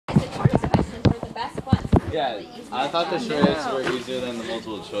Yeah, I thought the charades were easier than the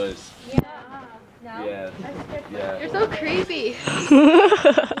multiple choice. Yeah. No? Yeah. Yeah. You're so creepy. Samantha.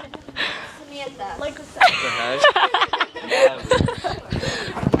 Like What the heck? Yeah.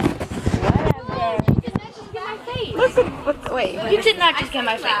 wait. You did not just get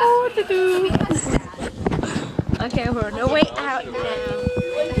my face. What to do? Okay, we're on our way out now.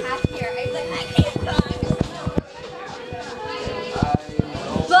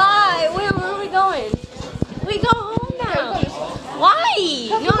 Bye. Where are we going? We go home now. Why?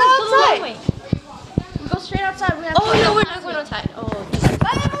 No, let's go outside. We go straight outside. We have no, we're not going outside. Oh.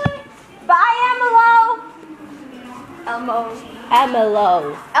 Bye, Emily. Bye, Emilo.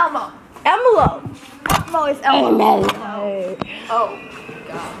 Emilo. Elmo. Emilo. Elmo is Elmo. Emilo. Oh,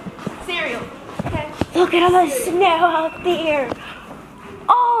 God. Cereal. Okay. Look at all the snow out there.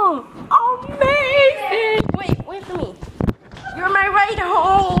 Oh, amazing. Wait for me. You're my ride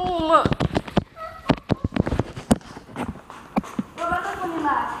home. What about the funny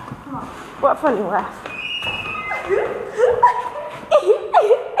laugh? Come on. What funny laugh?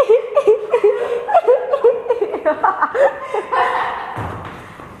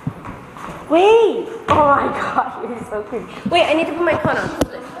 Wait! Oh my god, you're so creepy. Wait, I need to put my phone on.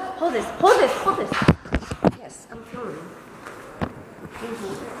 Hold this. Hold this. Hold this. Yes, I'm filming.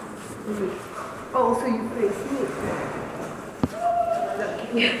 Oh, so you face me.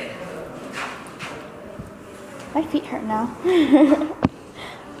 My feet hurt now.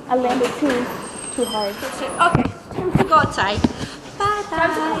 I landed too hard. Okay, time to go outside. Bye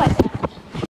bye.